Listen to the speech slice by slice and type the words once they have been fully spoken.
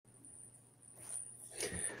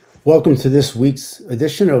Welcome to this week's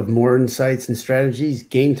edition of More Insights and Strategies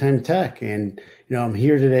Game Time Tech. And, I'm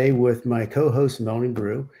here today with my co-host, Melanie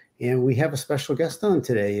Brue, and we have a special guest on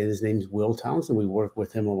today. His name's Will Townsend. We work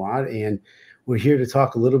with him a lot, and we're here to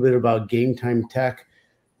talk a little bit about Game Time Tech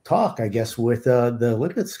talk, I guess, with the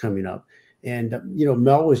Olympics coming up. And,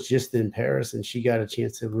 Mel was just in Paris, and she got a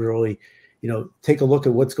chance to really take a look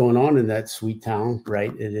at what's going on in that sweet town,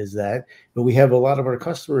 right? It is that. But we have a lot of our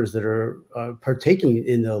customers that are partaking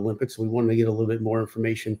in the Olympics. We wanted to get a little bit more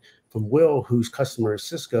information from Will, whose customer is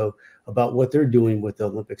Cisco, about what they're doing with the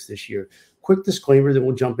Olympics this year. Quick disclaimer, then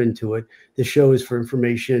we'll jump into it. The show is for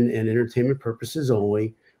information and entertainment purposes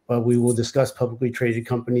only. But we will discuss publicly traded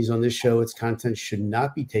companies on this show. Its content should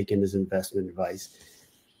not be taken as investment advice,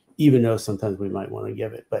 even though sometimes we might want to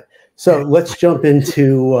give it. But so let's jump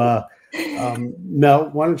into Mel,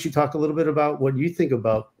 why don't you talk a little bit about what you think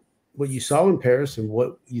about what you saw in Paris and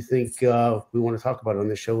what you think we want to talk about on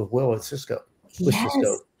this show with Will at Cisco.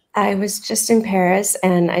 Cisco. I was just in Paris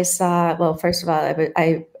and I saw, well, first of all,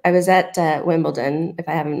 I was at Wimbledon, if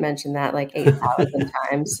I haven't mentioned that, like 8,000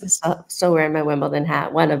 times. Still wearing my Wimbledon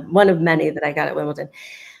hat, one of many that I got at Wimbledon.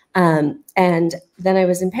 And then I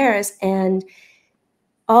was in Paris, and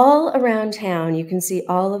all around town, you can see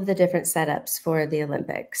all of the different setups for the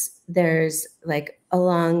Olympics. There's like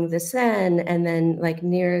along the Seine, and then like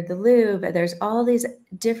near the Louvre, there's all these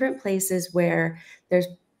different places where there's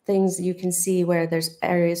things you can see, where there's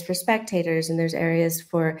areas for spectators, and there's areas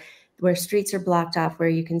for where streets are blocked off, where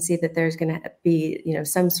you can see that there's going to be,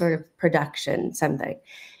 some sort of production, something.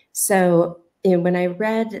 So when I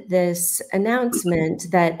read this announcement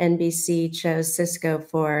that NBC chose Cisco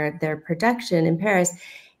for their production in Paris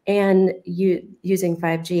and using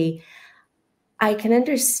 5G, I can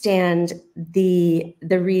understand the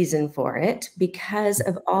reason for it because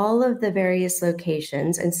of all of the various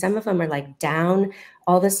locations, and some of them are like down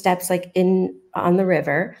all the steps, like on the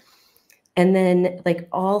river, and then like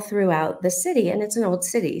all throughout the city. And it's an old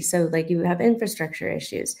city, so like you have infrastructure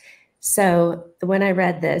issues. So when I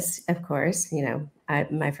read this, of course,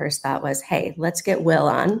 my first thought was, hey, let's get Will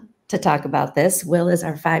on to talk about this. Will is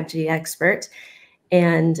our 5G expert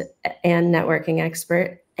and networking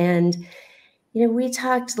expert. And we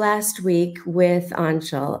talked last week with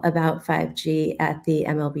Anshul about 5G at the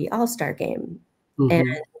MLB All-Star game,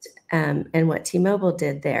 and what T-Mobile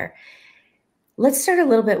did there. Let's start a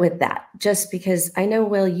little bit with that, just because I know,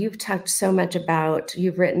 Will, you've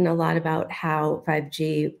written a lot about how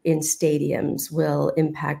 5G in stadiums will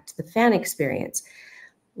impact the fan experience.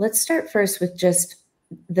 Let's start first with just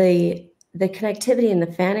the connectivity and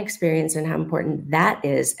the fan experience and how important that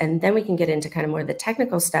is. And then we can get into kind of more of the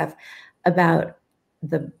technical stuff about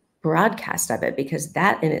the broadcast of it, because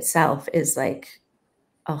that in itself is like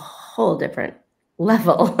a whole different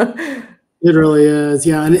level. It really is.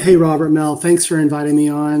 Yeah. And hey, Robert, Mel, thanks for inviting me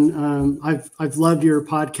on. I've loved your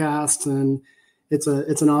podcast, and it's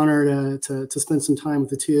an honor to spend some time with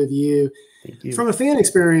the two of you. Thank you. From a fan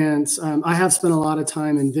experience, I have spent a lot of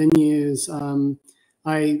time in venues.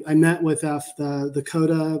 I met with the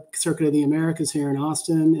COTA Circuit of the Americas here in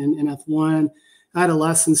Austin and F1. I had a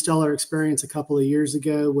less than stellar experience a couple of years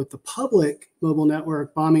ago with the public mobile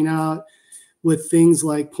network bombing out, with things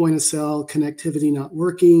like point of sale connectivity not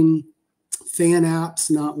working, fan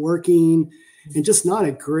apps not working, and just not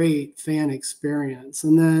a great fan experience.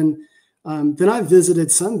 And then I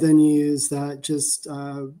visited some venues that just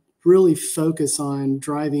really focus on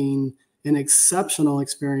driving an exceptional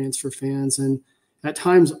experience for fans, and at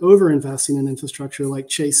times over-investing in infrastructure like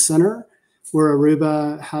Chase Center, where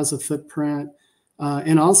Aruba has a footprint,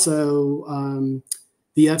 and also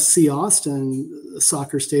the FC Austin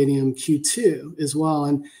soccer stadium Q2 as well.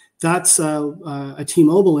 And that's a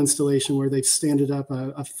T-Mobile installation where they've standed up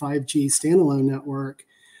a 5G standalone network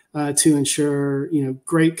to ensure,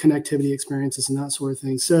 great connectivity experiences and that sort of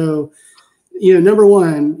thing. So, number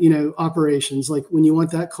one, operations, like when you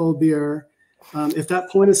want that cold beer, if that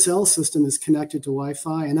point of sale system is connected to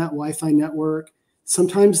Wi-Fi, and that Wi-Fi network,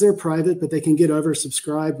 sometimes they're private, but they can get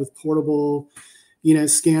oversubscribed with portable,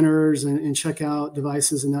 scanners and checkout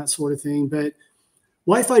devices and that sort of thing. But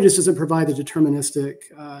Wi-Fi just doesn't provide the deterministic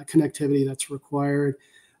connectivity that's required.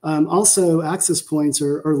 Also, access points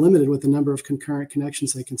are limited with the number of concurrent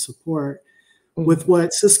connections they can support. Mm-hmm. With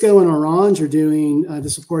what Cisco and Orange are doing to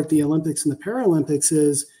support the Olympics and the Paralympics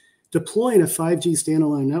is deploying a 5G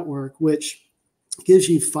standalone network, which gives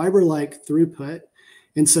you fiber-like throughput.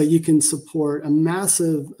 And so you can support a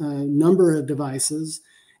massive number of devices.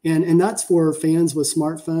 And that's for fans with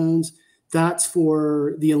smartphones. That's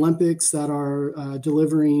for the Olympics that are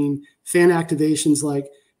delivering fan activations like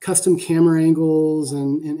custom camera angles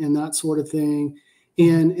and that sort of thing.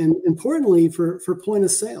 and importantly for point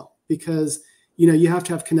of sale, because you have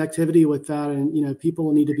to have connectivity with that, and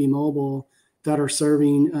people need to be mobile that are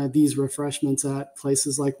serving these refreshments at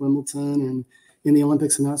places like Wimbledon and in the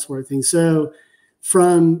Olympics and that sort of thing. So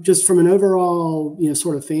from an overall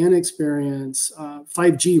sort of fan experience,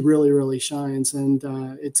 5G really shines, and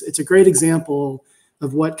it's a great example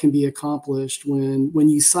of what can be accomplished when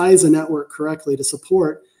you size a network correctly to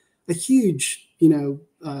support a huge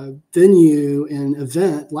venue and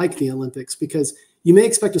event like the Olympics, because you may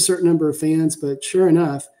expect a certain number of fans, but sure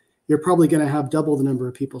enough, you're probably going to have double the number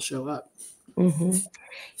of people show up. Mm-hmm.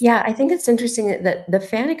 Yeah, I think it's interesting that the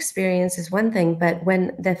fan experience is one thing, but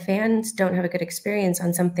when the fans don't have a good experience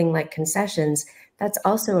on something like concessions, that's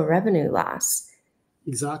also a revenue loss.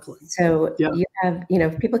 Exactly. So you have,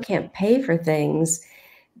 if people can't pay for things,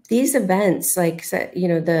 these events like,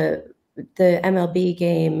 the MLB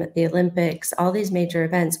game, the Olympics, all these major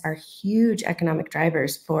events are huge economic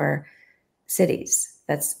drivers for cities.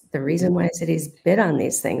 That's the reason why cities bid on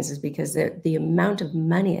these things, is because the amount of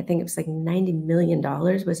money, I think it was like $90 million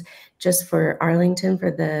was just for Arlington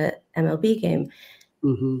for the MLB game.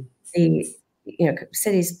 Mm-hmm. The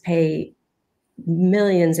cities pay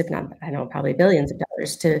millions, if not, I know, probably billions of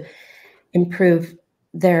dollars to improve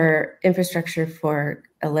their infrastructure for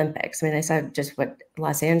Olympics. I mean, I saw just what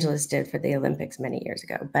Los Angeles did for the Olympics many years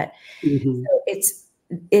ago, but so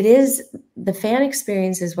it is, the fan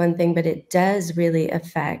experience is one thing, but it does really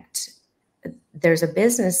affect, there's a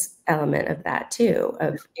business element of that too,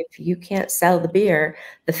 of if you can't sell the beer,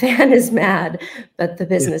 the fan is mad, but the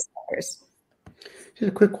business suffers. Just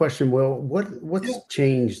a quick question, Will. What's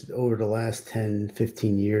changed over the last 10,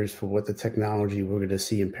 15 years for what the technology we're going to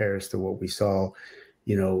see in Paris to what we saw,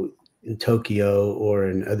 in Tokyo or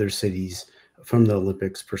in other cities from the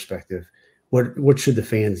Olympics perspective? What should the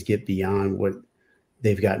fans get beyond what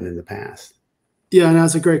they've gotten in the past? Yeah, and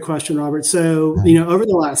that's a great question, Robert. So, over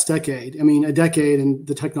the last decade, a decade in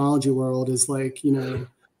the technology world is like,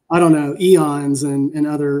 I don't know, eons and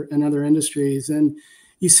other industries. And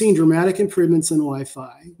you've seen dramatic improvements in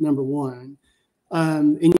Wi-Fi, number one.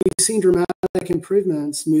 And you've seen dramatic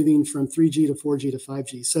improvements moving from 3G to 4G to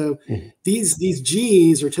 5G. So these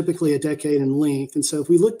Gs are typically a decade in length. And so if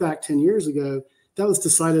we look back 10 years ago, that was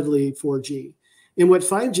decidedly 4G. And what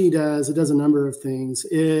 5G does, it does a number of things.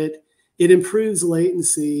 It improves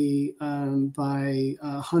latency by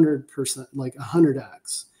 100%, like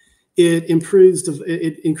 100x. It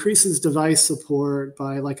increases device support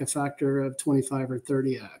by like a factor of 25 or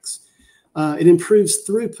 30x. It improves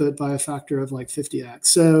throughput by a factor of like 50x.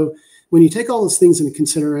 So when you take all those things into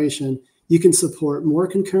consideration, you can support more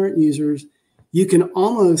concurrent users. You can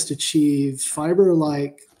almost achieve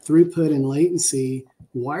fiber-like throughput and latency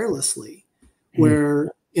wirelessly.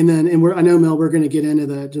 I know, Mel, we're going to get into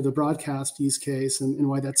the broadcast use case and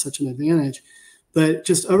why that's such an advantage. But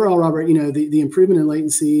just overall, Robert, the improvement in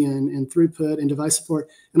latency and throughput and device support,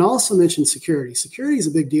 and I also mentioned security. Security is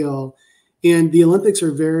a big deal. And the Olympics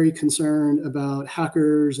are very concerned about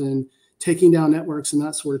hackers and taking down networks and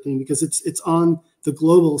that sort of thing, because it's on the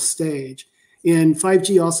global stage. And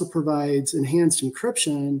 5G also provides enhanced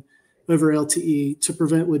encryption over LTE to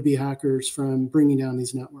prevent would-be hackers from bringing down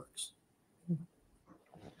these networks.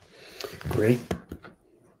 Great.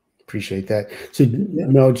 Appreciate that. So,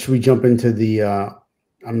 Mel, should we jump into the,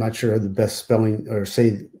 I'm not sure the best spelling, or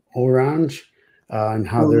say Orange, and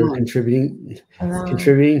how they're contributing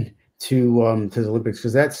to the Olympics?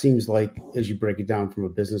 Because that seems like, as you break it down from a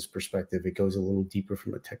business perspective, it goes a little deeper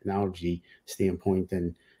from a technology standpoint,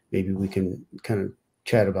 and maybe we can kind of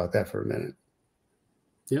chat about that for a minute.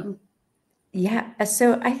 Yeah.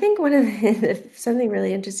 So I think one of something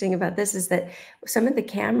really interesting about this is that some of the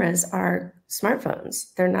cameras are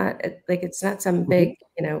smartphones. They're not like, it's not some big,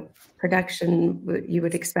 production you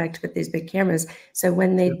would expect with these big cameras. So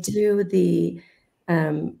when they do the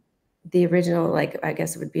original, like, I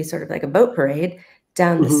guess it would be sort of like a boat parade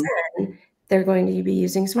down the Seine, they're going to be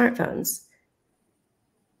using smartphones.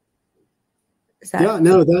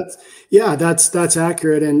 That's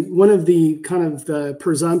accurate. And one of the kind of the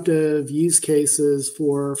presumptive use cases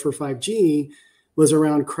for 5G was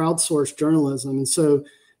around crowdsourced journalism. And so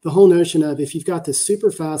the whole notion of, if you've got this super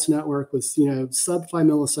fast network with sub 5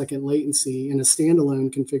 millisecond latency in a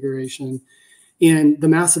standalone configuration, and the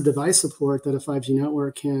massive device support that a 5G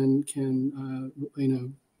network can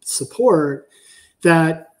support,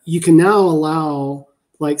 that you can now allow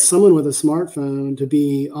like someone with a smartphone to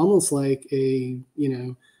be almost like a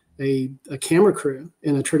camera crew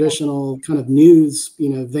in a traditional kind of news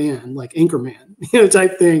van, like Anchorman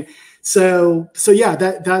type thing. So yeah,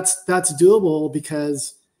 that's doable,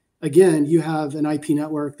 because again, you have an IP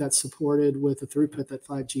network that's supported with the throughput that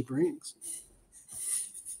 5G brings.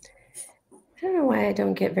 I don't know why I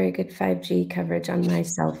don't get very good 5G coverage on my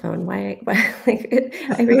cell phone. Why like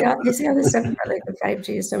I see all this stuff about like the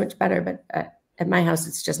 5G is so much better, but at my house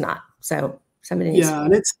it's just not. So somebody needs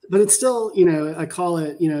and it's still, I call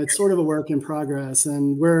it, it's sort of a work in progress,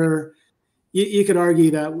 and where you could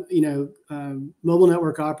argue that, mobile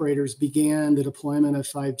network operators began the deployment of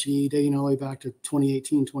 5G dating all the way back to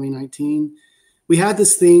 2018, 2019. We had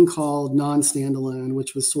this thing called non-standalone,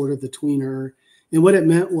 which was sort of the tweener. And what it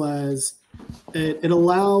meant was it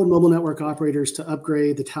allowed mobile network operators to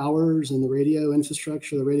upgrade the towers and the radio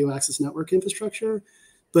infrastructure, the radio access network infrastructure,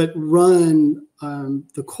 but run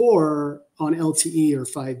the core on LTE or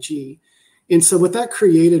 5G. And so what that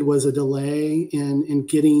created was a delay in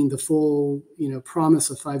getting the full, promise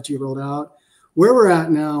of 5G rolled out. Where we're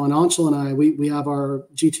at now, and Anshul and I, we have our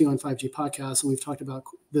GT on 5G podcast, and we've talked about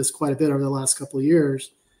this quite a bit over the last couple of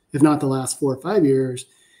years, if not the last 4 or 5 years,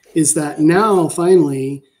 is that now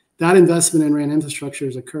finally that investment in RAN infrastructure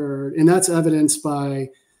has occurred. And that's evidenced by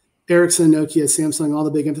Ericsson, Nokia, Samsung, all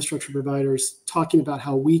the big infrastructure providers talking about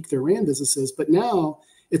how weak their RAN business is. But now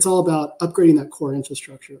it's all about upgrading that core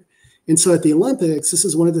infrastructure. And so at the Olympics, this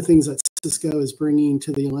is one of the things that Cisco is bringing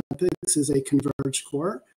to the Olympics is a converged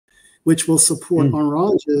core, which will support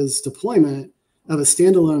Orange's deployment of a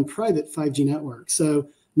standalone private 5G network. So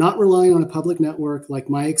not relying on a public network like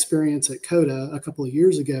my experience at Coda a couple of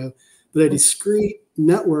years ago, but a discrete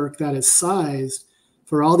network that is sized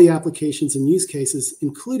for all the applications and use cases,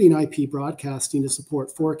 including IP broadcasting to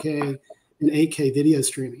support 4K and 8K video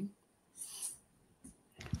streaming.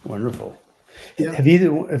 Wonderful. Yeah. Have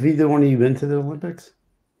either one of you been to the Olympics?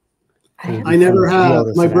 I never have.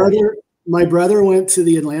 My brother went to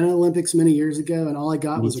the Atlanta Olympics many years ago, and all I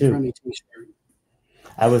got was a crummy t-shirt.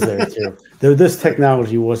 I was there too. This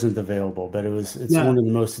technology wasn't available, but it's one of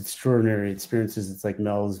the most extraordinary experiences. It's like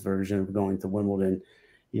Mel's version of going to Wimbledon.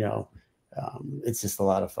 It's just a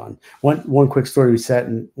lot of fun. One quick story: we sat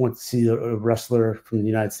and went to see a wrestler from the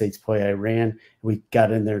United States play Iran. We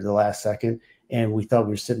got in there the last second, and we thought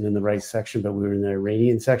we were sitting in the right section, but we were in the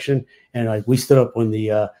Iranian section. And we stood up when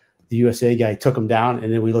the USA guy took him down,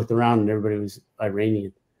 and then we looked around and everybody was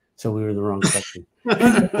Iranian, so we were in the wrong section.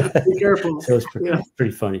 Be careful. So it's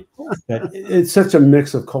pretty funny. But it's such a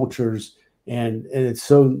mix of cultures, and it's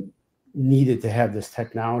so needed to have this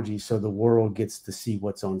technology so the world gets to see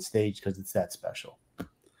what's on stage because it's that special.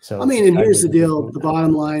 So and here's the deal: the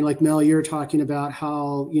bottom line, like Mel, you're talking about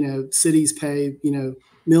how cities pay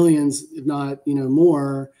millions, if not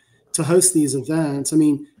more, to host these events.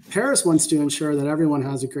 Paris wants to ensure that everyone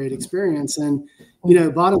has a great experience. And,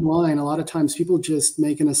 bottom line, a lot of times people just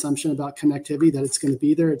make an assumption about connectivity, that it's going to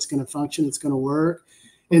be there, it's going to function, it's going to work.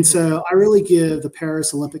 And so I really give the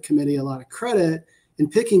Paris Olympic Committee a lot of credit in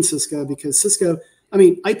picking Cisco, because Cisco,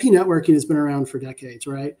 IP networking has been around for decades,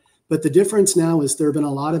 right? But the difference now is there have been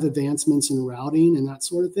a lot of advancements in routing and that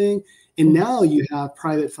sort of thing. And now you have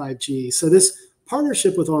private 5G. So this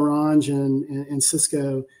partnership with Orange and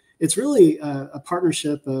Cisco, it's really a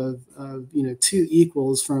partnership of two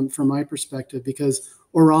equals from my perspective, because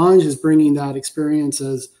Orange is bringing that experience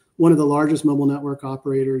as one of the largest mobile network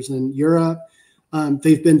operators in Europe.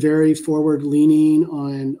 They've been very forward leaning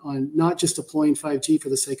on not just deploying 5G for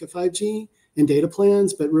the sake of 5G and data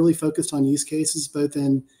plans, but really focused on use cases both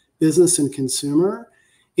in business and consumer.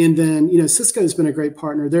 And then Cisco has been a great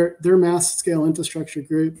partner. Their mass scale infrastructure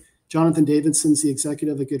group, Jonathan Davidson's the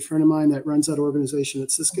executive, a good friend of mine that runs that organization at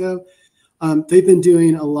Cisco. They've been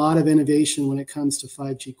doing a lot of innovation when it comes to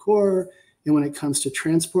 5G core and when it comes to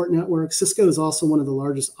transport networks. Cisco is also one of the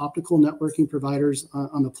largest optical networking providers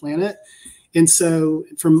on the planet. And so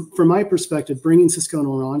from my perspective, bringing Cisco and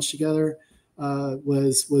Orange together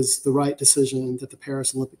was the right decision that the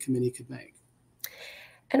Paris Olympic Committee could make.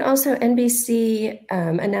 And also NBC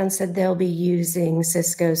announced that they'll be using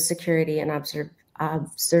Cisco's security and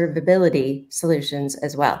observability solutions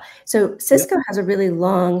as well. So Cisco has a really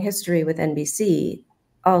long history with NBC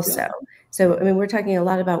also. So, we're talking a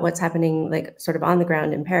lot about what's happening like sort of on the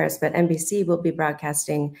ground in Paris, but NBC will be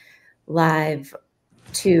broadcasting live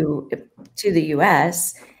to the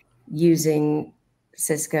US using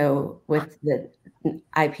Cisco with the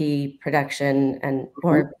IP production and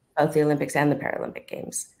for both the Olympics and the Paralympic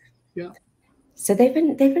Games. Yeah. So they've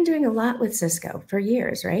been doing a lot with Cisco for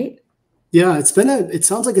years, right? Yeah, it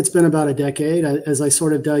sounds like it's been about a decade as I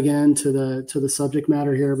sort of dug into the subject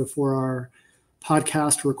matter here before our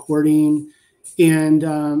podcast recording. And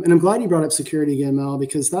I'm glad you brought up security again, Mel,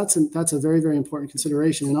 because that's a very, very important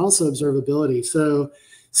consideration, and also observability. So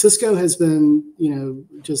Cisco has been,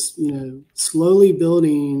 just, slowly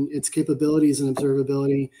building its capabilities and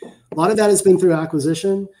observability. A lot of that has been through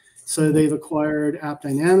acquisition. So they've acquired App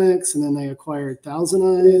Dynamics, and then they acquired Thousand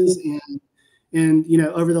Eyes, and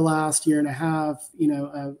over the last year and a half,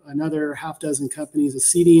 another half dozen companies, a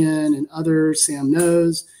CDN and others, Sam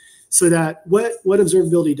knows. So that what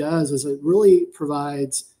observability does is it really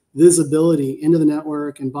provides visibility into the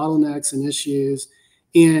network and bottlenecks and issues.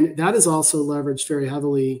 And that is also leveraged very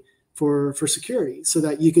heavily for security, so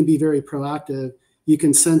that you can be very proactive. You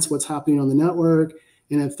can sense what's happening on the network.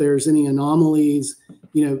 And if there's any anomalies,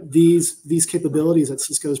 these capabilities that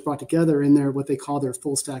Cisco's brought together in their, what they call their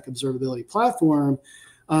full stack observability platform,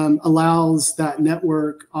 allows that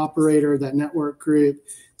network operator, that network group,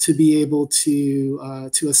 to be able to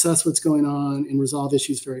assess what's going on and resolve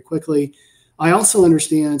issues very quickly. I also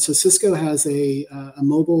understand, so Cisco has a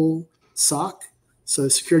mobile SOC, so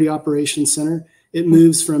Security Operations Center. It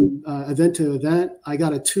moves from event to event. I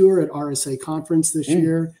got a tour at RSA conference this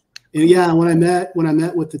year. And yeah, when I met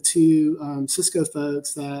with the two Cisco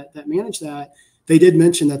folks that manage that, they did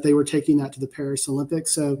mention that they were taking that to the Paris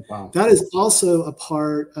Olympics. So that is also a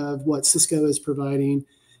part of what Cisco is providing.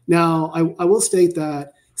 Now, I will state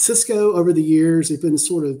that Cisco over the years, they've been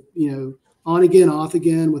sort of, on again, off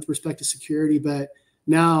again with respect to security, but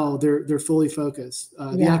now they're fully focused.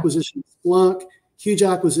 The acquisition of Splunk, huge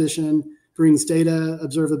acquisition, brings data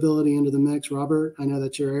observability into the mix. Robert, I know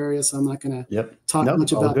that's your area, so I'm not going to talk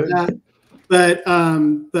much about that. But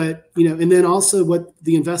and then also what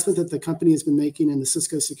the investment that the company has been making in the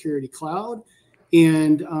Cisco Security Cloud,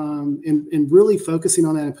 and really focusing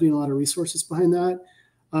on that and putting a lot of resources behind that.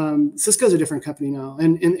 Cisco's a different company now,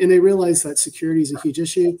 and they realize that security is a huge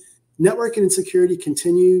issue. Networking and security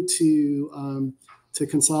continue to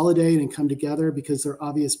consolidate and come together because there are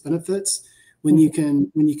obvious benefits when you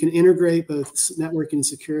can integrate both networking and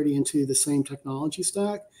security into the same technology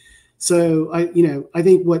stack. So I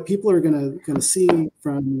think what people are going to see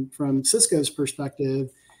from Cisco's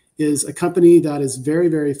perspective is a company that is very,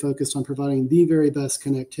 very focused on providing the very best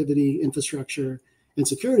connectivity infrastructure and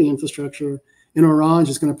security infrastructure, and Orange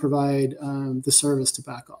is going to provide the service to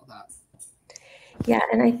back all that. Yeah,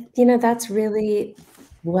 and that's really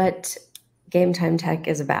what Game Time Tech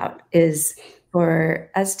is about, is for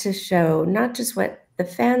us to show not just what the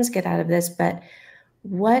fans get out of this, but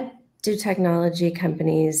what do technology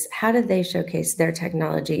companies, how do they showcase their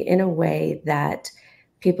technology in a way that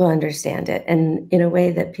people understand it, and in a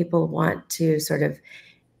way that people want to sort of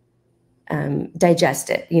digest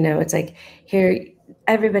it. It's like, here,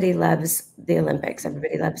 everybody loves the Olympics.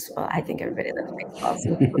 Everybody loves, well, I think everybody loves baseball.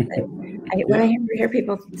 When I hear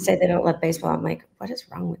people say they don't love baseball, I'm like, what is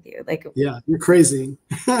wrong with you? Like, yeah, you're crazy.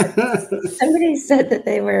 Somebody said that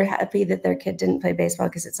they were happy that their kid didn't play baseball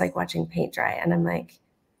because it's like watching paint dry. And I'm like,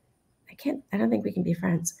 I don't think we can be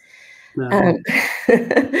friends. No.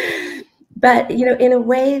 But, in a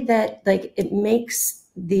way that, like, it makes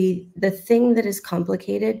the thing that is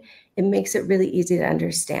complicated, it makes it really easy to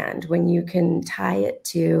understand when you can tie it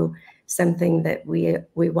to something that we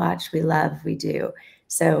watch, we love, we do.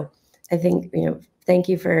 So I think, thank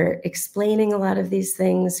you for explaining a lot of these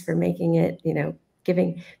things, for making it,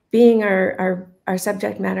 being our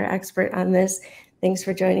subject matter expert on this. Thanks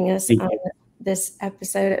for joining us on this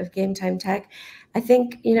episode of Game Time Tech. I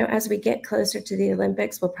think, as we get closer to the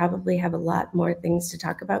Olympics, we'll probably have a lot more things to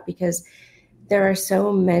talk about, because there are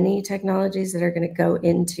so many technologies that are going to go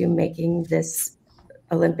into making this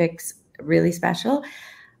Olympics really special.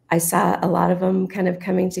 I saw a lot of them kind of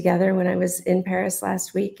coming together when I was in Paris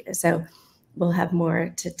last week. So we'll have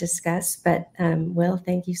more to discuss. But Will,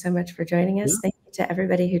 thank you so much for joining us. Yeah. Thank you to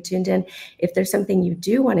everybody who tuned in. If there's something you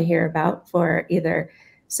do want to hear about for either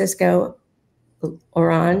Cisco,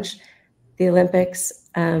 Orange, the Olympics,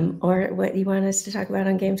 or what you want us to talk about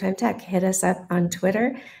on Game Time Tech, hit us up on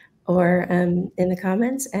Twitter or in the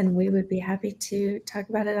comments, and we would be happy to talk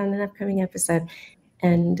about it on an upcoming episode.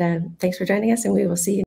 And thanks for joining us, and we will see you